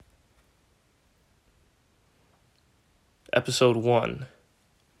Episode 1,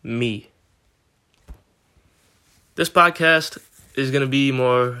 Me. This podcast is going to be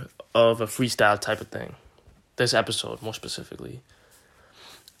more of a freestyle type of thing. This episode, more specifically.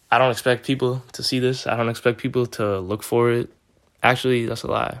 I don't expect people to see this. I don't expect people to look for it. Actually, that's a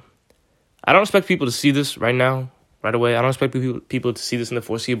lie. I don't expect people to see this right now, right away. I don't expect people to see this in the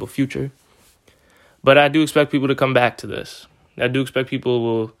foreseeable future. But I do expect people to come back to this. I do expect people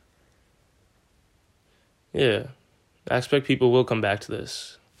will... I expect people will come back to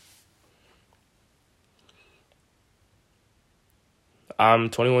this.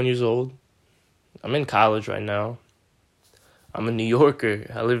 I'm 21 years old. I'm in college right now. I'm a New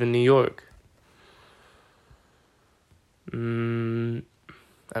Yorker. I live in New York. I'm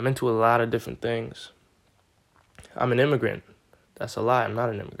into a lot of different things. I'm an immigrant. That's a lie. I'm not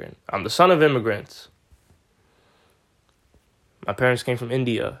an immigrant. I'm the son of immigrants. My parents came from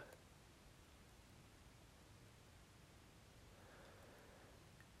India.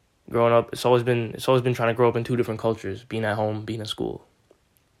 Growing up, it's always been trying to grow up in two different cultures, being at home, being at school,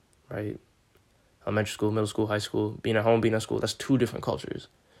 right? Elementary school, middle school, high school, being at home, being at school, that's two different cultures.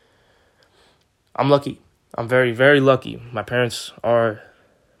 I'm lucky. I'm very, very lucky. My parents are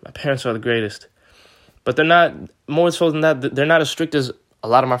the greatest. But they're not, more so than that, they're not as strict as a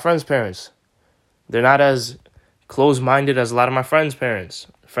lot of my friends' parents. They're not as closed-minded as a lot of my friends' parents.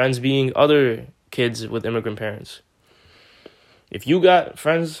 Friends being other kids with immigrant parents. If you got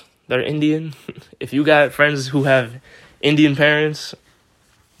friends that are Indian, if you got friends who have Indian parents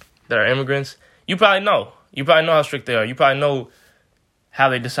that are immigrants, you probably know. You probably know how strict they are. You probably know how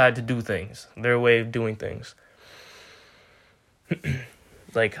they decide to do things, their way of doing things.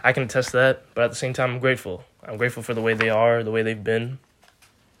 Like, I can attest to that, but at the same time, I'm grateful. I'm grateful for the way they are, the way they've been.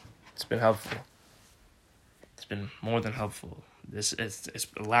 It's been helpful. It's been more than helpful. It's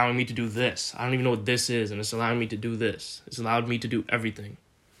allowing me to do this. I don't even know what this is, and it's allowing me to do this. It's allowed me to do everything.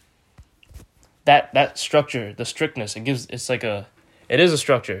 That structure, the strictness, it is a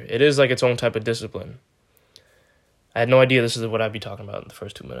structure. It is like its own type of discipline. I had no idea this is what I'd be talking about in the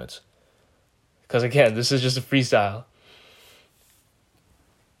first 2 minutes. Because again, this is just a freestyle.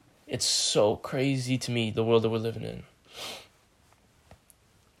 It's so crazy to me, the world that we're living in.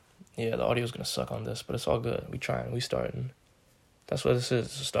 Yeah, the audio's going to suck on this, but it's all good. We trying, we starting. That's what this is,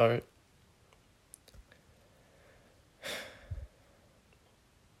 it's a start.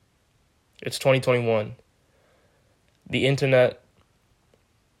 It's 2021. The internet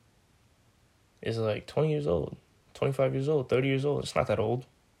is like 20 years old, 25 years old, 30 years old. It's not that old.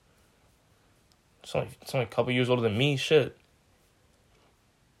 It's only a couple years older than me, shit.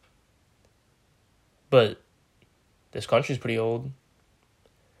 But this country's pretty old.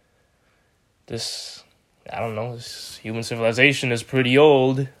 This human civilization is pretty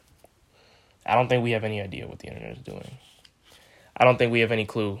old. I don't think we have any idea what the internet is doing. I don't think we have any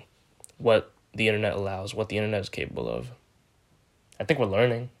clue what the internet allows, what the internet is capable of. I think we're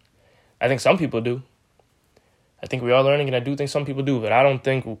learning. I think some people do. I think we are learning, and I do think some people do, but I don't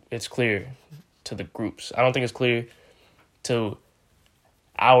think it's clear to the groups. I don't think it's clear to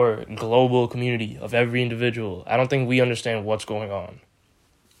our global community of every individual. I don't think we understand what's going on.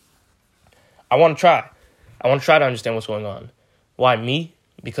 I want to try to understand what's going on. Why me?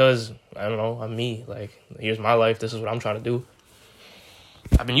 Because, I don't know, I'm me. Like, here's my life. This is what I'm trying to do.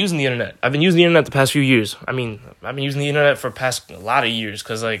 I've been using the internet. The past few years. I mean, I've been using the internet for past a lot of years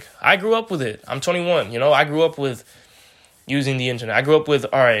because, like, I grew up with it. I'm 21, I grew up with using the internet. I grew up with,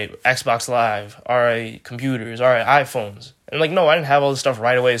 all right, Xbox Live, all right, computers, all right, iPhones. And, like, no, I didn't have all this stuff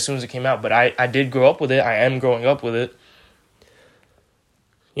right away as soon as it came out, but I did grow up with it. I am growing up with it.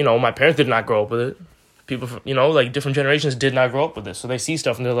 My parents did not grow up with it. People, like, different generations did not grow up with this. So they see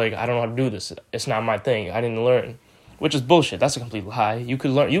stuff and they're like, I don't know how to do this. It's not my thing. I didn't learn. Which is bullshit. That's a complete lie. You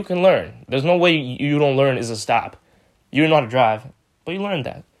can learn. There's no way you don't learn is a stop. You don't know how to drive, but you learned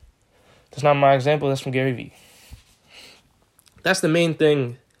that. That's not my example. That's from Gary Vee. That's the main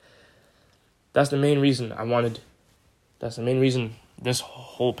thing. That's the main reason that's the main reason this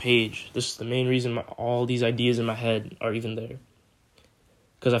whole page, this is the main reason all these ideas in my head are even there.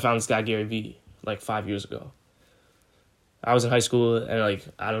 Because I found this guy, Gary Vee, like 5 years ago. I was in high school and, like,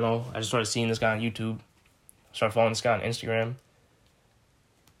 I don't know, I just started seeing this guy on YouTube. Started following this guy on Instagram.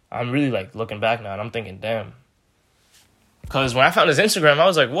 I'm really, like, looking back now, and I'm thinking, damn. Because when I found his Instagram, I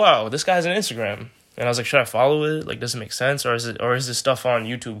was like, wow, this guy's an Instagram. And I was like, should I follow it? Like, does it make sense? Or is this stuff on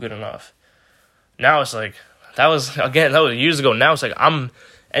YouTube good enough? Now it's like, that was years ago. Now it's like,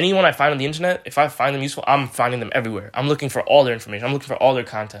 anyone I find on the internet, if I find them useful, I'm finding them everywhere. I'm looking for all their information. I'm looking for all their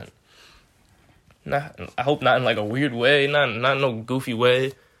content. I hope not in, like, a weird way, not in no goofy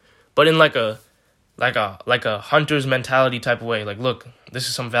way, but in, like, a like a hunter's mentality type of way. Like, look, this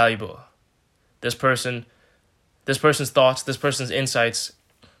is something valuable. This person's thoughts, this person's insights,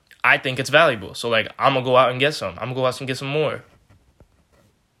 I think it's valuable. So, like, I'm going to go out and get some. I'm going to go out and get some more.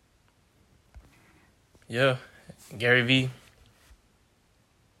 Yeah, Gary Vee.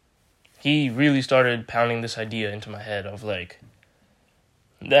 He really started pounding this idea into my head of, like,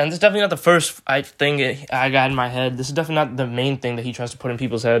 and this is definitely not the first thing I got in my head. This is definitely not the main thing that he tries to put in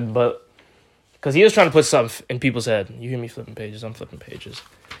people's head, but because he is trying to put stuff in people's head. You hear me flipping pages, I'm flipping pages.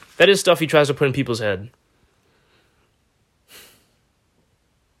 That is stuff he tries to put in people's head.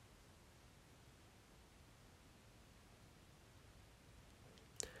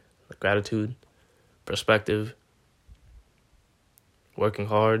 Gratitude, perspective, working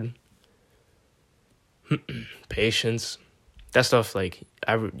hard, patience. That stuff, like,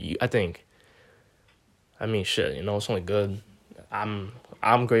 I think, I mean, shit, you know, it's only good. I'm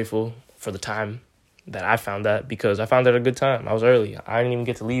grateful for the time that I found that, because I found that at a good time. I was early. I didn't even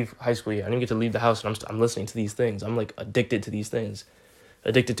get to leave high school yet. I didn't even get to leave the house, and I'm listening to these things. I'm, like, addicted to these things.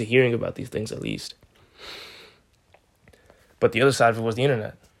 Addicted to hearing about these things, at least. But the other side of it was the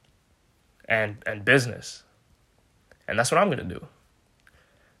internet and business. And that's what I'm going to do.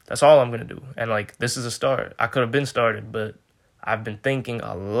 That's all I'm going to do. And, like, this is a start. I could have been started, but I've been thinking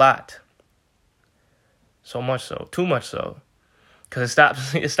a lot. So much so. Too much so. Because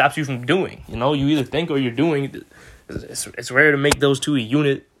it stops you from doing. You know, you either think or you're doing. It's rare to make those two a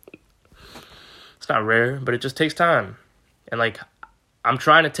unit. It's not rare, but it just takes time. And, like, I'm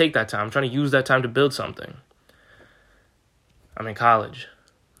trying to take that time. I'm trying to use that time to build something. I'm in college.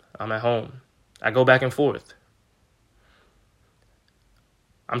 I'm at home. I go back and forth.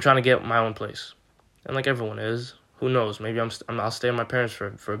 I'm trying to get my own place. And like everyone is. Who knows? Maybe I'll stay at my parents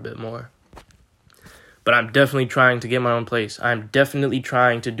for a bit more. But I'm definitely trying to get my own place. I'm definitely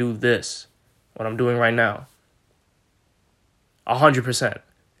trying to do this. What I'm doing right now. 100%.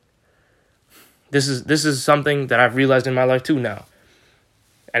 This is something that I've realized in my life too now.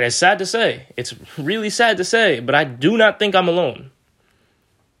 And it's sad to say. It's really sad to say. But I do not think I'm alone.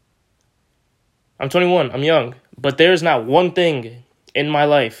 I'm 21. I'm young. But there's not one thing in my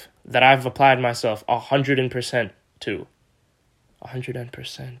life that I've applied myself 100% to.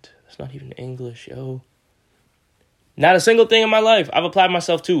 100%. That's not even English, yo. Not a single thing in my life I've applied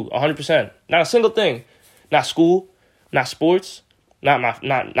myself to 100%. Not a single thing. Not school. Not sports.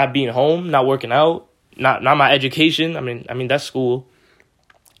 Not being home. Not working out. Not my education. I mean that's school.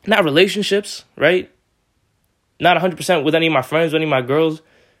 Not relationships, right? Not 100% with any of my friends, any of my girls.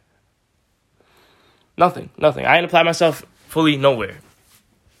 Nothing. I ain't applied myself fully nowhere.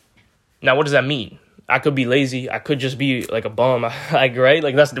 Now, what does that mean? I could be lazy. I could just be like a bum, like, right?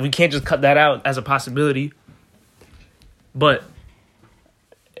 Like, we can't just cut that out as a possibility. But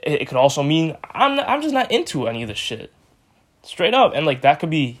it could also mean I'm just not into any of this shit. Straight up. And, like, that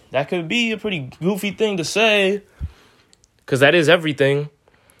could be a pretty goofy thing to say, because that is everything.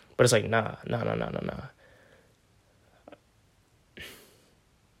 But it's like, nah.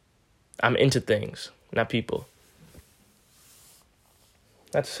 I'm into things, not people.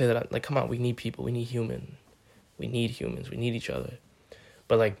 Not to say that, like, come on, we need people. We need humans. We need each other.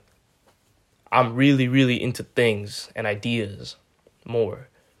 But, like, I'm really, really into things and ideas more.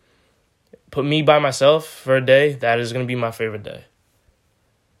 Put me by myself for a day, that is going to be my favorite day.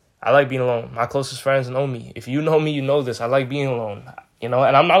 I like being alone. My closest friends know me. If you know me, you know this. I like being alone. You know,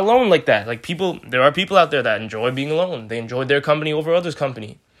 and I'm not alone like that. Like, there are people out there that enjoy being alone. They enjoy their company over others'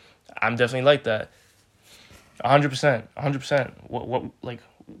 company. I'm definitely like that. 100%.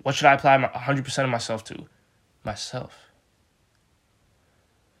 What should I apply 100% of myself to? Myself.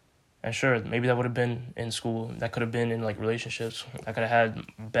 And sure, maybe that would have been in school. That could have been in, like, relationships. I could have had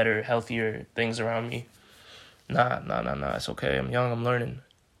better, healthier things around me. Nah. It's okay. I'm young. I'm learning.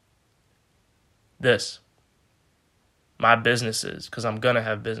 My businesses, because I'm going to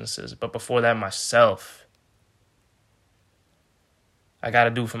have businesses. But before that, myself. I got to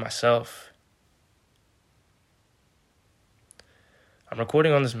do for myself. I'm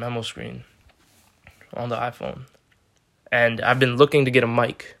recording on this memo screen on the iPhone. And I've been looking to get a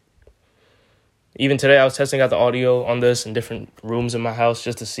mic. Even today, I was testing out the audio on this in different rooms in my house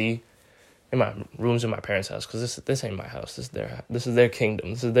just to see. In my rooms in my parents' house, because this ain't my house. This is their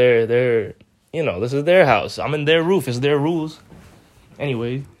kingdom. This is their this is their house. I'm in their roof. It's their rules.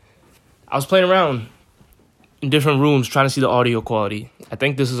 Anyway, I was playing around in different rooms trying to see the audio quality. I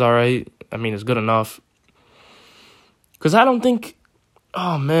think this is all right. I mean, it's good enough. Because I don't think...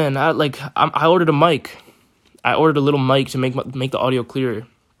 Oh, man. I ordered a mic. I ordered a little mic to make the audio clearer.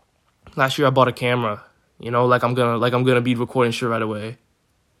 Last year, I bought a camera. You know, like I'm gonna be recording shit right away.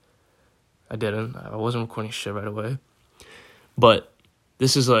 I didn't. I wasn't recording shit right away. But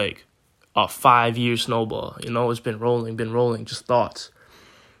this is like a 5-year snowball. You know, it's been rolling, just thoughts.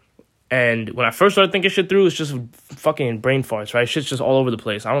 And when I first started thinking shit through, it's just fucking brain farts, right? Shit's just all over the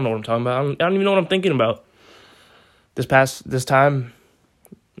place. I don't know what I'm talking about. I don't even know what I'm thinking about. This past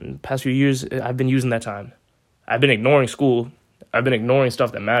few years, I've been using that time. I've been ignoring school. I've been ignoring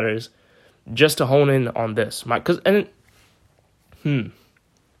stuff that matters just to hone in on this.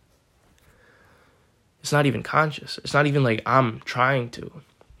 It's not even conscious. It's not even like I'm trying to.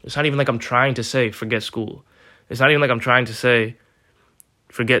 It's not even like I'm trying to say, forget school. It's not even like I'm trying to say,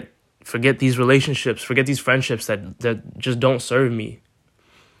 forget these relationships, forget these friendships that just don't serve me.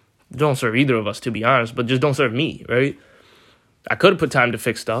 Don't serve either of us, to be honest, but just don't serve me, right? I could have put time to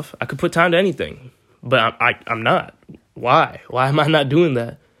fix stuff. I could put time to anything, but I'm not. Why? Why am I not doing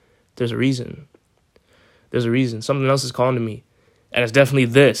that? There's a reason. There's a reason. Something else is calling to me, and it's definitely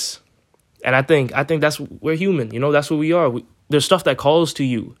this. And I think we're human. You know, that's what we are. There's stuff that calls to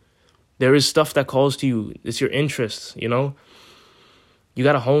you. There is stuff that calls to you. It's your interests, you know? You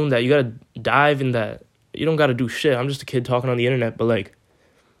got to hone that. You got to dive in that. You don't got to do shit. I'm just a kid talking on the internet, but like,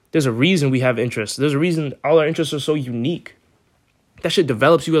 there's a reason we have interests. There's a reason all our interests are so unique. That shit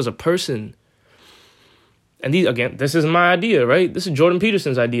develops you as a person. And this isn't my idea, right? This is Jordan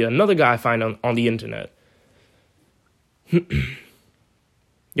Peterson's idea. Another guy I find on the internet.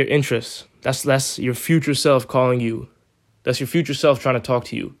 Your interests. That's your future self calling you. That's your future self trying to talk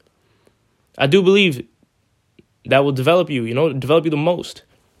to you. I do believe that will develop you, you know, develop you the most.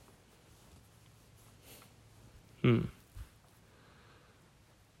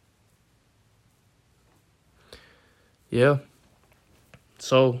 Yeah.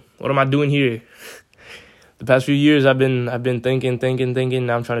 So, what am I doing here? The past few years, I've been thinking.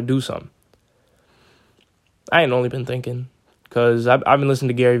 Now I'm trying to do something. I ain't only been thinking, because I've been listening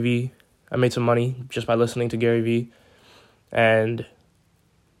to Gary Vee. I made some money just by listening to Gary Vee. And,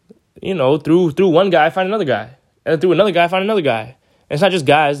 you know, through one guy, I find another guy. And through another guy, I find another guy. And it's not just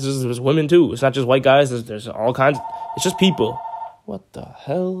guys, there's women too. It's not just white guys, there's all kinds. It's just people. What the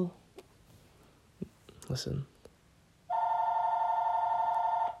hell? Listen.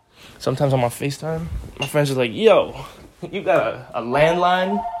 Sometimes on my FaceTime, my friends are like, yo, you got a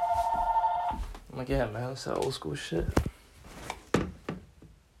landline? I'm like, yeah, man, that's that old school shit.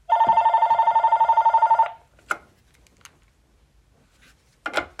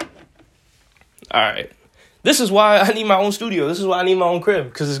 All right. This is why I need my own studio. This is why I need my own crib,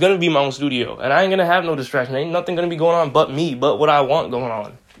 because it's going to be my own studio. And I ain't going to have no distraction. Ain't nothing going to be going on but me, but what I want going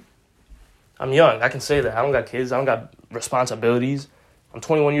on. I'm young. I can say that. I don't got kids. I don't got responsibilities. I'm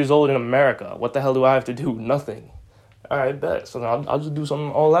 21 years old in America. What the hell do I have to do? Nothing. All right, bet. So then I'll just do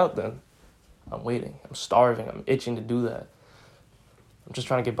something all out then. I'm waiting. I'm starving. I'm itching to do that. I'm just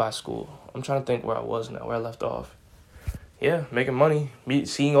trying to get by school. I'm trying to think where I was now, where I left off. Yeah, making money.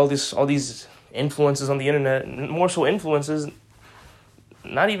 Seeing all these influences on the internet. More so influences.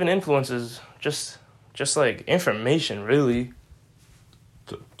 Not even influences. Just like information, really.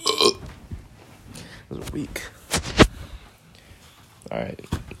 It was a week. All right,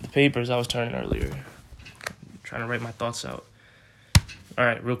 the papers I was turning earlier. Trying to write my thoughts out. All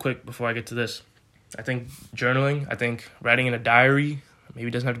right, real quick before I get to this. I think journaling, writing in a diary, maybe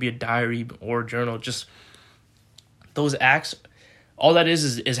it doesn't have to be a diary or a journal, just those acts, all that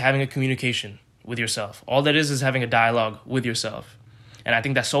is having a communication with yourself. All that is having a dialogue with yourself. And I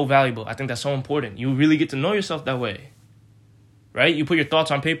think that's so valuable. I think that's so important. You really get to know yourself that way. Right? You put your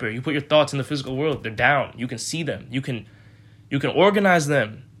thoughts on paper. You put your thoughts in the physical world. They're down. You can see them. You can organize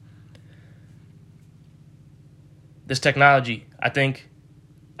them. This technology, I think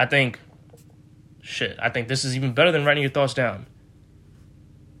this is even better than writing your thoughts down.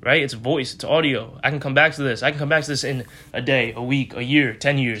 Right? It's voice, it's audio. I can come back to this. I can come back to this in a day, a week, a year,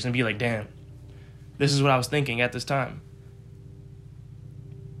 10 years, and be like, damn, this is what I was thinking at this time.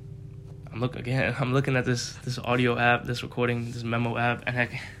 I'm looking at this audio app, this recording, this memo app, and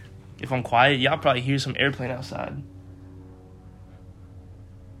heck, if I'm quiet, y'all probably hear some airplane outside.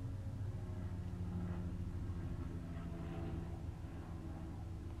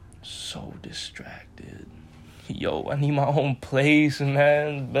 So distracted. Yo, I need my own place,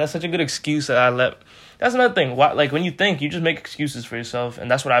 man. That's such a good excuse that I let. That's another thing. Why, like, when you think, you just make excuses for yourself,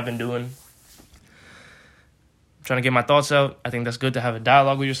 and that's what I've been doing. Trying to get my thoughts out. I think that's good to have a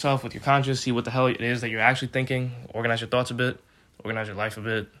dialogue with yourself, with your conscience, see what the hell it is that you're actually thinking, organize your thoughts a bit, organize your life a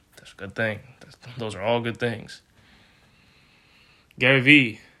bit. That's a good thing. Those are all good things.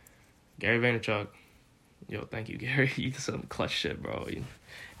 Gary Vaynerchuk. Yo, thank you, Gary. You did some clutch shit, bro. You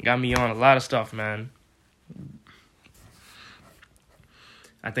got me on a lot of stuff, man.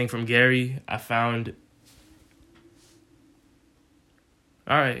 I think from Gary, I found...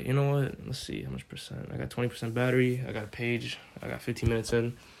 All right, you know what? Let's see how much percent. I got 20% battery. I got a page. I got 15 minutes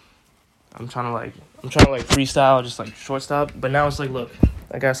in. I'm trying to like freestyle, just like shortstop. But now it's like, look,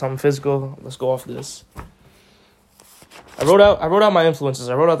 I got something physical. Let's go off this. I wrote out my influences.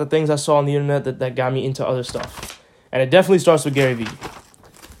 I wrote out the things I saw on the internet that got me into other stuff. And it definitely starts with Gary Vee.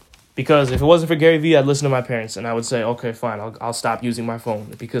 Because if it wasn't for Gary Vee, I'd listen to my parents and I would say, okay, fine, I'll stop using my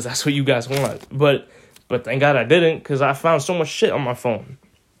phone because that's what you guys want. But thank God I didn't, because I found so much shit on my phone.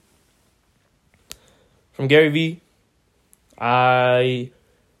 From Gary Vee, I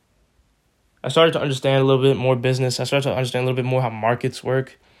started to understand a little bit more business. I started to understand a little bit more how markets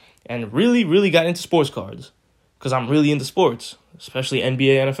work, and really, really got into sports cards because I'm really into sports, especially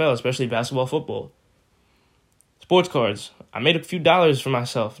NBA, NFL, especially basketball, football. Sports cards. I made a few dollars for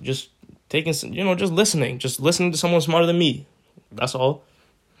myself just taking some, just listening to someone smarter than me. That's all.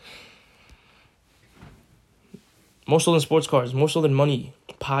 More so than sports cards, more so than money,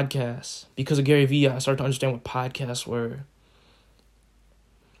 podcasts. Because of Gary Vee, I started to understand what podcasts were.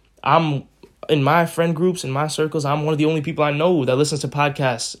 I'm in my friend groups, in my circles, I'm one of the only people I know that listens to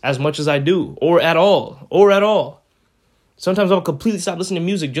podcasts as much as I do, or at all. Sometimes I'll completely stop listening to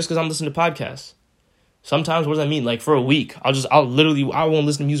music just because I'm listening to podcasts. Sometimes, what does that mean? Like for a week, I won't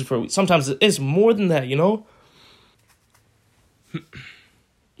listen to music for a week. Sometimes it's more than that,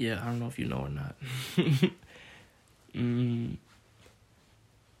 Yeah, I don't know if you know or not.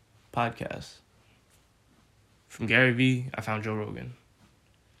 Podcast. From Gary Vee, I found Joe Rogan.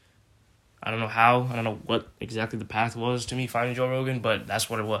 I don't know how. I don't know what exactly the path was to me finding Joe Rogan, but that's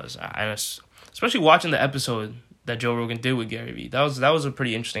what it was. Especially watching the episode that Joe Rogan did with Gary Vee. That was a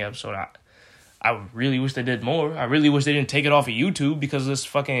pretty interesting episode. I really wish they did more. I really wish they didn't take it off of YouTube because of this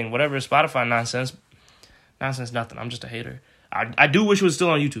fucking whatever Spotify nonsense. Nonsense nothing. I'm just a hater. I do wish it was still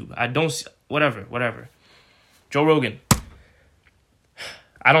on YouTube. I don't... Whatever. Joe Rogan.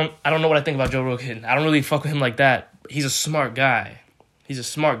 I don't know what I think about Joe Rogan. I don't really fuck with him like that. He's a smart guy.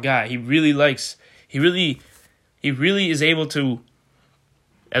 He really is able to,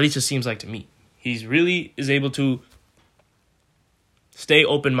 at least it seems like to me, he really is able to stay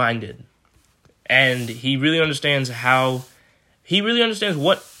open-minded. And he really understands what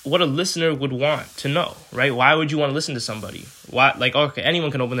a listener would want to know, right? Why would you want to listen to somebody? Why, okay,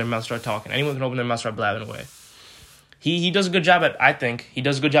 anyone can open their mouth, start talking. Anyone can open their mouth, start blabbing away. He does a good job at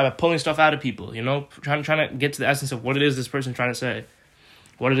pulling stuff out of people, trying to get to the essence of what it is this person's trying to say,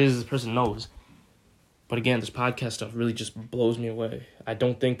 what it is this person knows. But again, this podcast stuff really just blows me away. I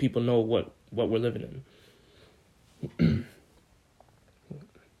don't think people know what we're living in.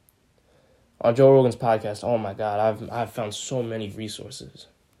 On Joe Rogan's podcast, oh my God, I've found so many resources.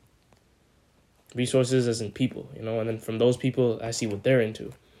 Resources as in people, and then from those people, I see what they're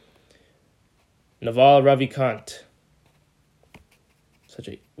into. Naval Ravikant. Such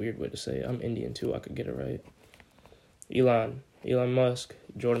a weird way to say it. I'm Indian too, I could get it right. Elon Musk,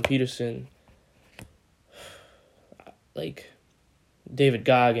 Jordan Peterson, David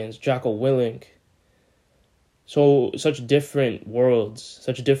Goggins, Jocko Willink. So, such different worlds,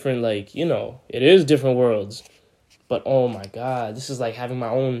 such different, it is different worlds. But, oh my God, this is like having my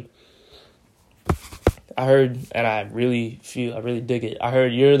own. I heard, and I really dig it. I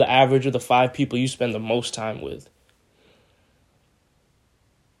heard you're the average of the 5 people you spend the most time with.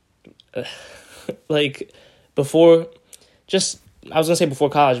 Before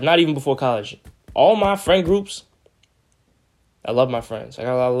college, not even before college. All my friend groups, I love my friends. I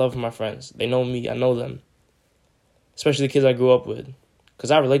got a lot of love for my friends. They know me, I know them. Especially the kids I grew up with. Because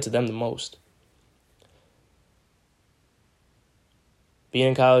I relate to them the most. Being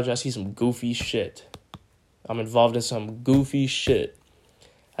in college, I see some goofy shit. I'm involved in some goofy shit.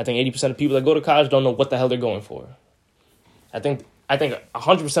 I think 80% of people that go to college don't know what the hell they're going for. I think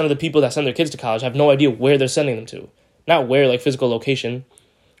 100% of the people that send their kids to college have no idea where they're sending them to. Not where, physical location.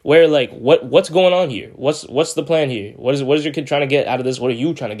 Where, what's going on here? What's the plan here? What is your kid trying to get out of this? What are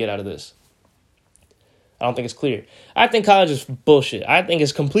you trying to get out of this? I don't think it's clear. I think college is bullshit. I think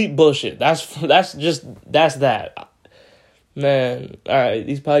it's complete bullshit. That's that. Man, all right,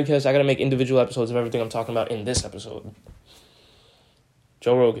 these podcasts, I got to make individual episodes of everything I'm talking about in this episode.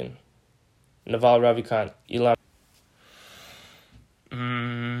 Joe Rogan, Naval Ravikant, Elon.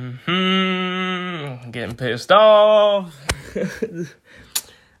 Getting pissed off.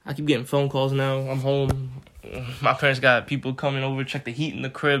 I keep getting phone calls now. I'm home. My parents got people coming over, check the heat in the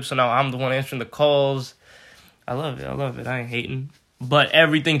crib, so now I'm the one answering the calls. I love it. I ain't hating. But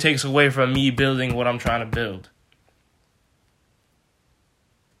everything takes away from me building what I'm trying to build.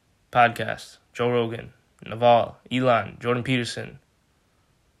 Podcast, Joe Rogan, Naval, Elon, Jordan Peterson.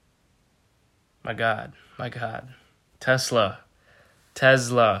 My God. Tesla.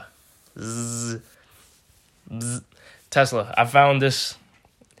 Zzz. Bzz. Tesla. I found this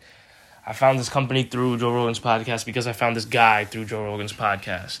company through Joe Rogan's podcast because I found this guy through Joe Rogan's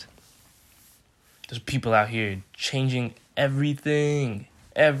podcast. There's people out here changing everything.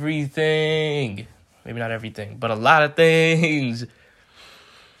 Everything. Maybe not everything, but a lot of things.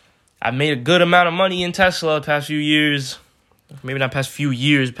 I made a good amount of money in Tesla the past few years. Maybe not past few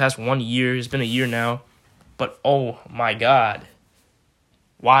years, past 1 year. It's been a year now. But oh my God.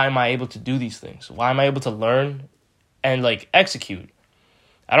 Why am I able to do these things? Why am I able to learn and execute?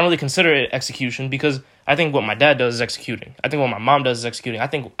 I don't really consider it execution because I think what my dad does is executing. I think what my mom does is executing. I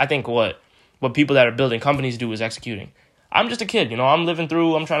think what people that are building companies do is executing. I'm just a kid, I'm living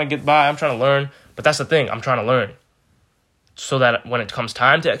through, I'm trying to get by, I'm trying to learn. But that's the thing, I'm trying to learn. So that when it comes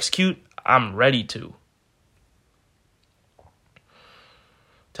time to execute, I'm ready to.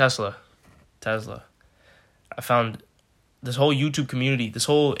 Tesla. I found this whole YouTube community, this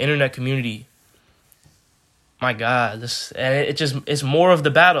whole internet community. My God, it's more of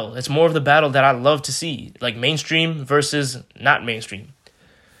the battle. It's more of the battle that I love to see. Mainstream versus not mainstream.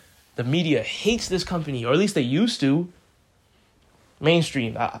 The media hates this company, or at least they used to.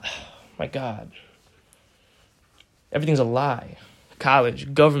 Mainstream, my God. Everything's a lie.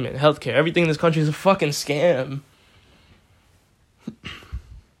 College, government, healthcare, everything in this country is a fucking scam.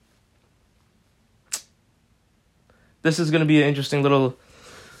 This is definitely going to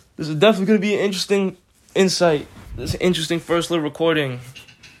be an interesting insight. This is an interesting first little recording.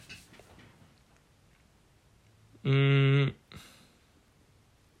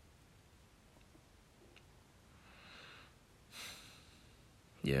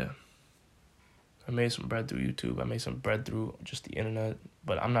 Yeah. I made some bread through YouTube. I made some bread through just the internet.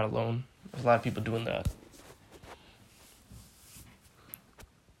 But I'm not alone. There's a lot of people doing that.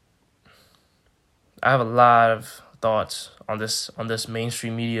 I have a lot of thoughts on this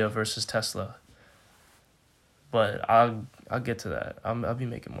mainstream media versus Tesla. But I'll get to that. I'll be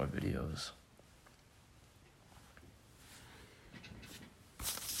making more videos.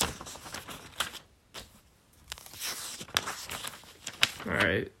 All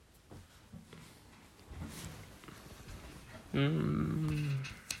right. I'm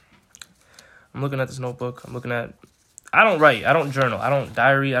looking at this notebook. I don't write. I don't journal. I don't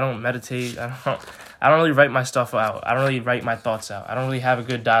diary. I don't meditate. I don't really write my stuff out. I don't really write my thoughts out. I don't really have a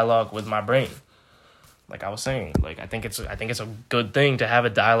good dialogue with my brain. Like I was saying, I think it's a good thing to have a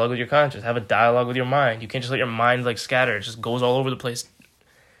dialogue with your conscience, have a dialogue with your mind. You can't just let your mind scatter. It just goes all over the place.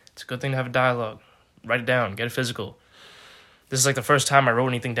 It's a good thing to have a dialogue. Write it down. Get it physical. This is the first time I wrote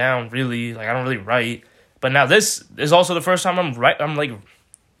anything down, really. I don't really write. But now this is also the first time I'm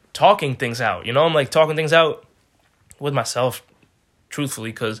talking things out. I'm talking things out with myself,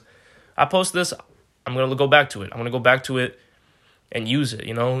 truthfully, because I post this, I'm going to go back to it. I'm going to go back to it and use it,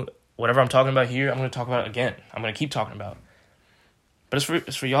 Whatever I'm talking about here, I'm going to talk about it again. I'm going to keep talking about it. But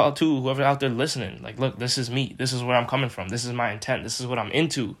it's for y'all, too, whoever out there listening. Look, this is me. This is where I'm coming from. This is my intent. This is what I'm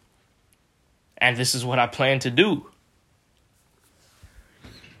into. And this is what I plan to do.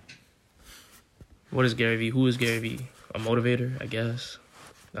 What is Gary Vee? Who is Gary Vee? A motivator, I guess.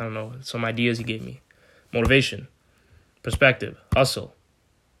 I don't know. Some ideas he gave me. Motivation, perspective, hustle,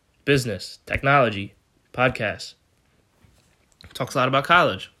 business, technology, podcasts. He talks a lot about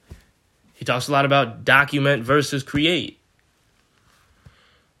college. He talks a lot about document versus create.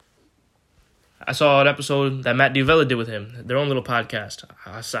 I saw an episode that Matt D'Avella did with him, their own little podcast.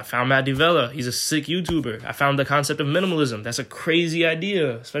 I found Matt D'Avella. He's a sick YouTuber. I found the concept of minimalism. That's a crazy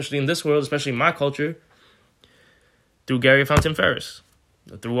idea, especially in this world, especially in my culture. Through Gary, I found Tim Ferriss.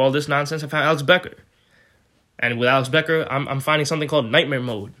 Through all this nonsense, I found Alex Becker. And with Alex Becker, I'm finding something called nightmare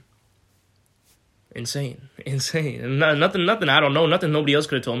mode. Insane. And nothing I don't know, nothing nobody else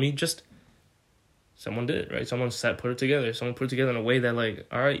could have told me, just someone did, right? Someone put it together. Someone put it together in a way that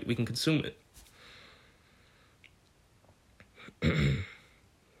all right, we can consume it.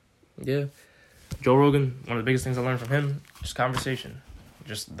 Yeah. Joe Rogan, one of the biggest things I learned from him, just conversation.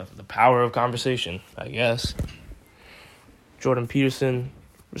 Just the power of conversation, I guess. Jordan Peterson,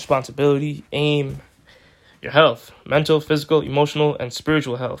 responsibility, aim, your health, mental, physical, emotional, and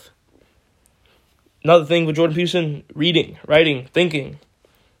spiritual health. Another thing with Jordan Peterson, reading, writing, thinking.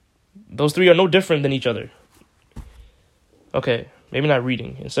 Those three are no different than each other. Okay, maybe not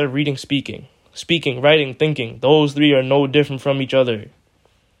reading. Instead of reading, speaking. Speaking, writing, thinking. Those three are no different from each other.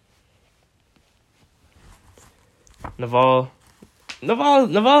 Naval's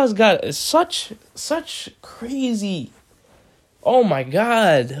got such crazy. Oh my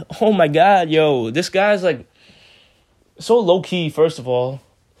god, yo. This guy's so low-key, first of all.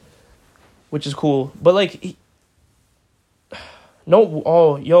 which is cool. But like,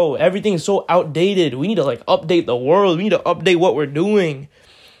 everything's so outdated. We need to like update the world. We need to update what we're doing.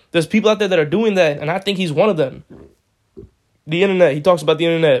 There's people out there that are doing that, and I think he's one of them. The internet. He talks about the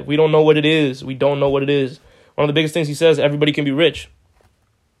internet. We don't know what it is. We don't know what it is. One of the biggest things he says, everybody can be rich.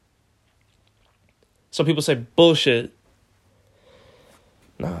 Some people say bullshit.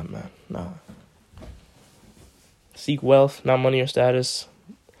 Nah, man. Nah. Seek wealth, not money or status.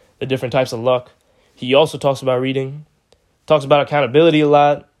 The different types of luck. He also talks about reading. Talks about accountability a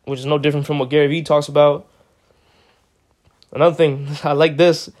lot, which is no different from what Gary Vee talks about. Another thing, I like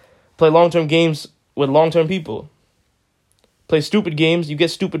this. Play long-term games with long-term people. Play stupid games, you get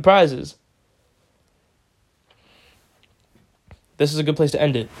stupid prizes. This is a good place to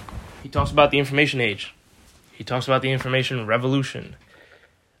end it. He talks about the information age. He talks about the information revolution.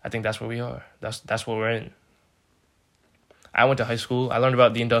 I think that's where we are. That's what we're in. I went to high school. I learned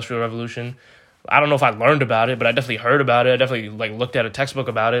about the Industrial Revolution. I don't know if I learned about it, but I definitely heard about it. I definitely like looked at a textbook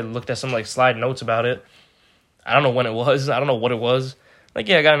about it, looked at some like slide notes about it. I don't know when it was. I don't know what it was. Like,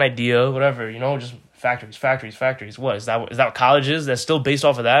 yeah, I got an idea, whatever, just factories. What? Is that what college is? That's still based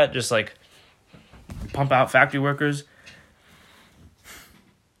off of that? Just like pump out factory workers?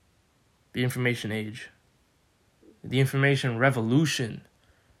 The information age. The information revolution.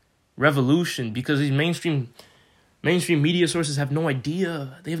 Revolution, because these mainstream media sources have no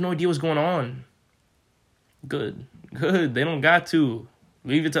idea. They have no idea what's going on. Good. They don't got to.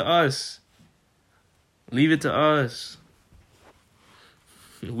 Leave it to us. We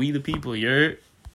the people, you're